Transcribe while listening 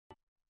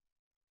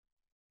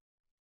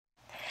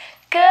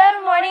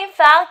morning,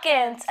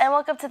 Falcons, and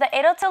welcome to the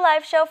 802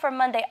 Live Show for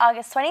Monday,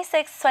 August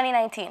 26,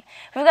 2019.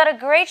 We've got a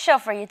great show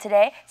for you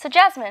today. So,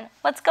 Jazmine,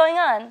 what's going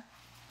on?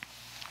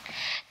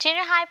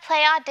 Junior high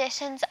play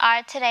auditions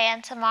are today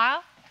and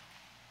tomorrow.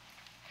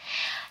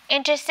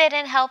 Interested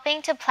in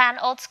helping to plan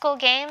old school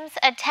games?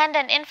 Attend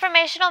an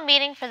informational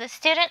meeting for the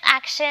Student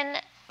Action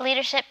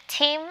Leadership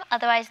Team,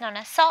 otherwise known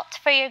as SALT,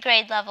 for your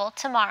grade level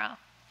tomorrow.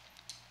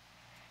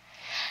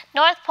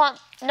 North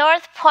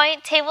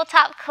Point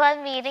Tabletop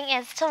Club meeting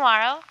is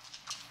tomorrow.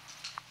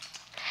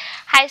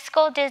 High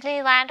School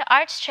Disneyland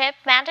Arts Trip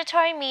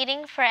mandatory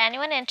meeting for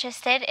anyone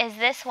interested is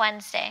this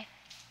Wednesday.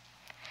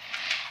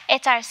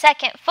 It's our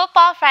second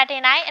football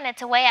Friday night, and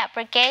it's away at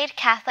Brigade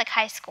Catholic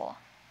High School.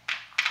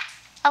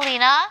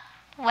 Allena,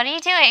 what are you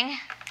doing?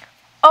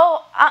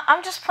 Oh,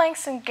 I'm just playing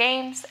some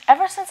games.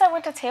 Ever since I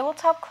went to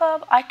Tabletop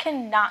Club, I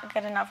cannot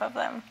get enough of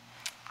them.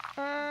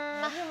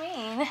 What do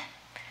you mean?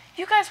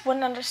 You guys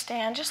wouldn't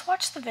understand. Just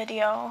watch the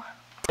video.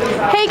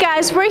 Hey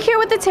guys, we're here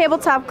with the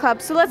Tabletop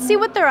Club, so let's see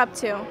what they're up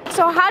to.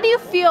 So how do you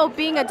feel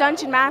being a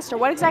dungeon master?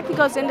 What exactly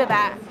goes into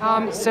that?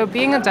 So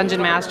being a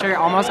dungeon master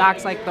almost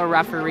acts like the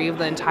referee of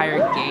the entire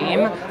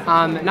game.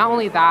 Not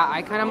only that,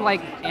 I kind of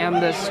am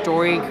the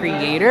story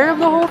creator of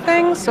the whole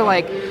thing. So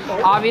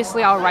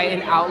obviously I'll write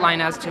an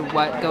outline as to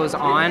what goes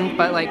on,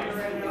 but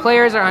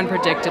players are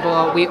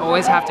unpredictable. We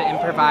always have to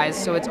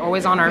improvise, so it's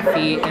always on our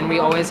feet, and we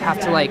always have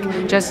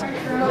to just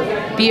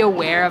be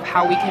aware of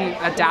how we can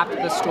adapt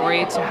the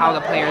story to how the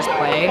players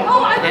play,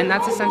 and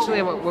that's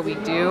essentially what we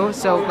do.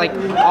 So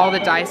all the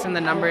dice and the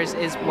numbers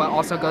is what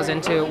also goes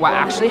into what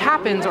actually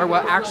happens or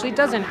what actually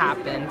doesn't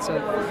happen. So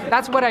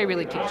that's what I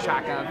really keep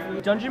track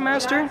of. Dungeon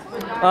Master?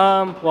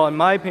 Well, in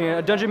my opinion,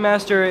 a Dungeon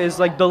Master is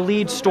the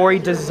lead story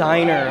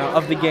designer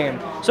of the game.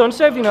 So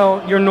instead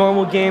of, your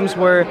normal games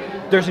where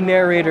there's a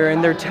narrator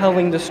and they're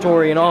telling the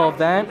story and all of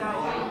that,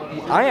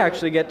 I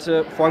actually get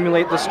to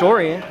formulate the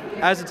story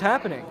as it's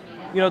happening.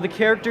 The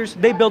characters,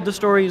 they build the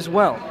story as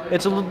well.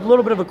 It's a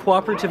little bit of a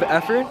cooperative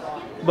effort,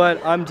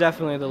 but I'm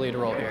definitely the lead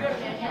role here.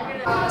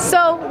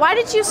 So why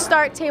did you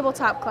start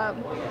Tabletop Club?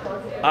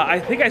 I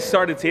think I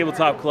started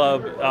Tabletop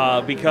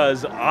Club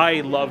because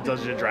I love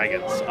Dungeons &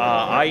 Dragons.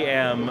 I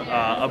am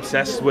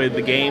obsessed with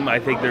the game. I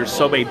think there's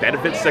so many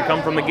benefits that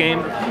come from the game.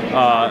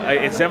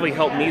 It's definitely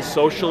helped me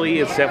socially.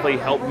 It's definitely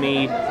helped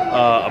me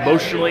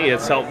emotionally.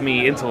 It's helped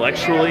me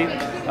intellectually.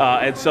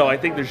 And so I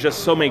think there's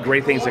just so many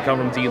great things that come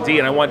from D&D,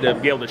 and I wanted to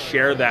be able to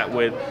share that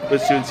with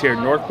students here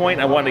at North Point.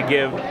 I wanted to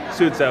give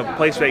students a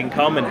place where they can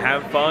come and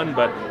have fun,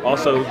 but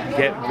also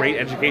get great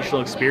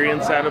educational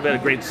experience out of it, a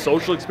great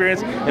social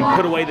experience, and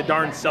put away the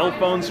darn cell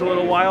phones for a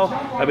little while.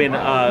 I mean,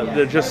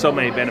 there's just so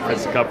many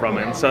benefits that come from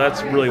it, and so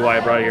that's really why I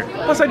brought it here.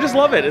 Plus, I just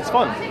love it. It's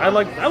fun. I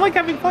like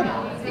having fun.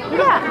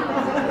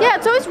 Yeah,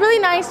 it's always really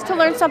nice to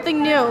learn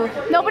something new.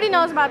 Nobody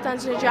knows about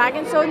Dungeons &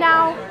 Dragons, so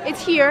now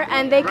it's here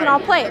and they can all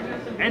play it.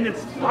 And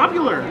it's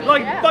popular.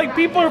 Like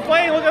people are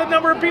playing. Look at the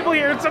number of people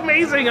here. It's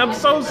amazing. I'm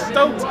so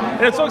stoked,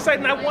 and it's so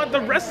exciting. I want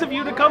the rest of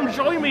you to come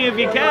join me if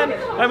you can.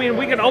 I mean,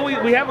 we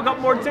have a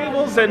couple more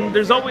tables, and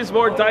there's always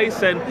more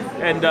dice,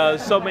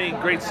 and so many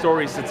great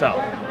stories to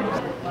tell.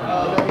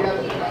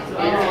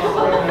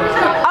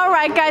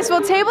 Alright guys,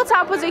 well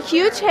Tabletop was a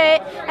huge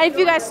hit, and if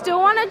you guys still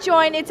want to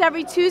join, it's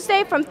every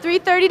Tuesday from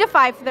 3:30 to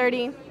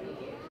 5:30.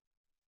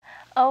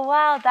 Oh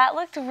wow, that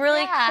looked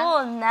really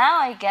cool. Now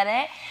I get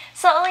it.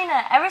 So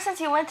Allena, ever since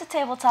you went to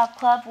Tabletop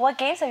Club, what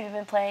games have you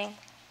been playing?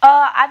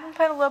 I've been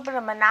playing a little bit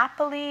of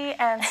Monopoly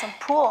and some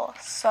pool.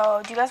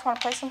 So do you guys want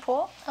to play some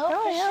pool?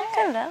 Oh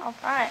yeah, All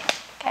right.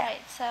 Okay.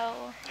 Alright, so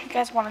You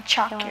guys want to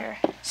chalk your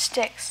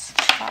sticks.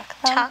 Chalk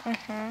them? Chalk.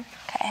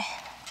 Okay.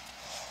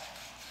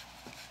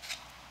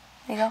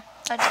 There you go.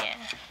 Oh dear.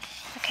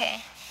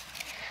 Okay.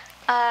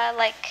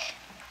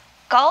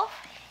 Golf?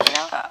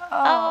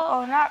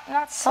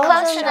 Not so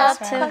Close enough.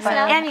 too, Close but-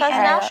 enough. Annie, Close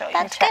Annie, enough. I'll show you.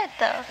 That's good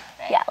though.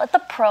 Yeah, let the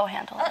pro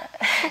handle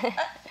it.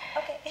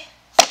 Okay.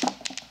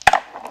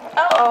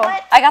 Oh,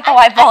 I got the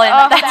white ball in.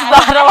 That's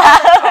not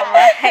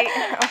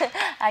allowed.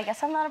 I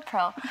guess I'm not a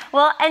pro.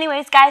 Well,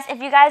 anyways, guys, if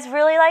you guys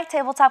really like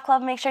Tabletop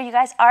Club, make sure you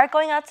guys are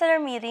going out to their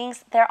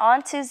meetings. They're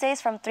on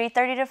Tuesdays from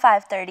 3:30 to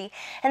 5:30.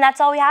 And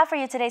that's all we have for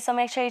you today, so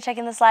make sure you're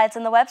checking the slides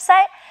on the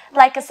website.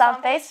 Like us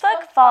on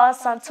Facebook, follow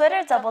us on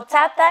Twitter, double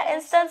tap that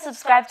Insta, and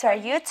subscribe to our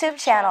YouTube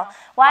channel.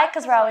 Why?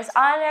 Because we're always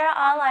on air,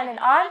 online, and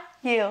on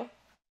you.